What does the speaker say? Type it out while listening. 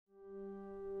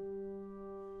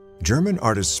German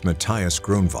artists Matthias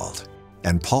Grünewald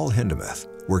and Paul Hindemith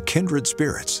were kindred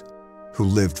spirits who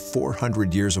lived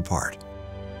 400 years apart.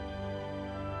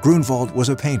 Grünewald was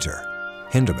a painter,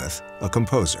 Hindemith a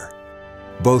composer.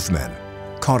 Both men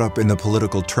caught up in the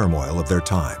political turmoil of their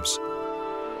times.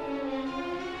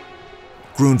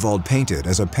 Grünewald painted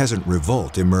as a peasant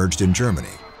revolt emerged in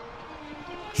Germany.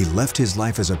 He left his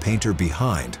life as a painter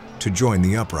behind to join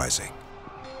the uprising.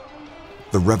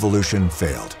 The revolution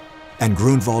failed, and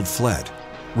Grünewald fled,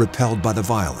 repelled by the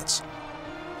violence.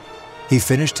 He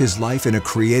finished his life in a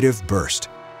creative burst,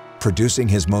 producing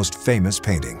his most famous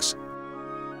paintings.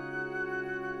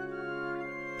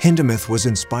 Hindemith was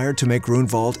inspired to make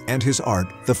Grünewald and his art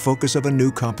the focus of a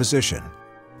new composition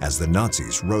as the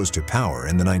Nazis rose to power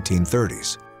in the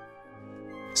 1930s.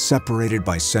 Separated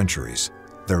by centuries,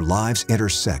 their lives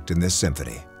intersect in this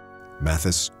symphony.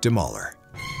 Mathis der Maler.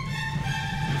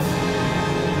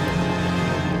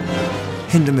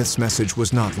 Hindemith's message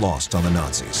was not lost on the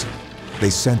Nazis. They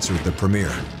censored the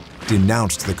premiere,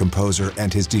 denounced the composer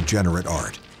and his degenerate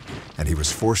art, and he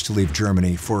was forced to leave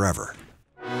Germany forever.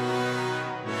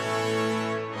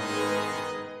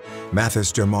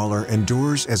 Mathis der Maler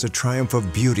endures as a triumph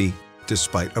of beauty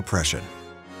despite oppression,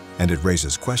 and it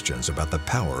raises questions about the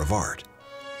power of art.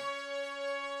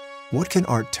 What can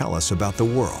art tell us about the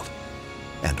world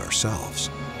and ourselves?